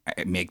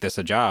make this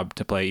a job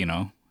to play,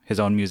 his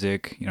own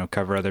music,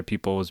 cover other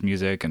people's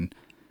music and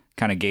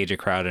kind of gauge a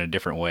crowd in a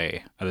different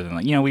way other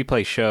than we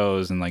play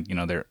shows and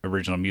their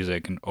original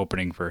music and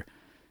opening for,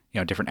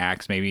 different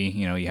acts. Maybe,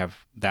 you have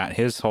that.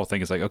 His whole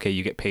thing is like, okay,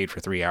 you get paid for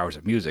 3 hours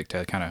of music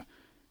to kind of,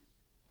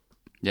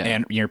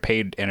 and you're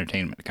paid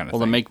entertainment kind of thing.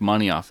 Well, to make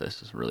money off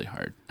this is really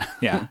hard.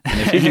 Yeah.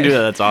 And if you can do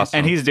that, that's awesome.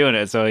 And he's doing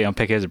it. So,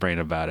 pick his brain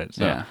about it.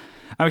 So yeah.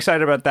 I'm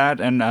excited about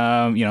that. And,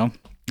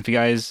 if you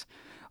guys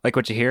like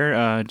what you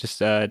hear, just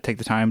take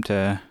the time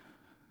to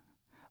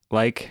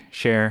like,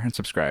 share, and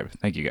subscribe.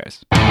 Thank you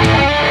guys.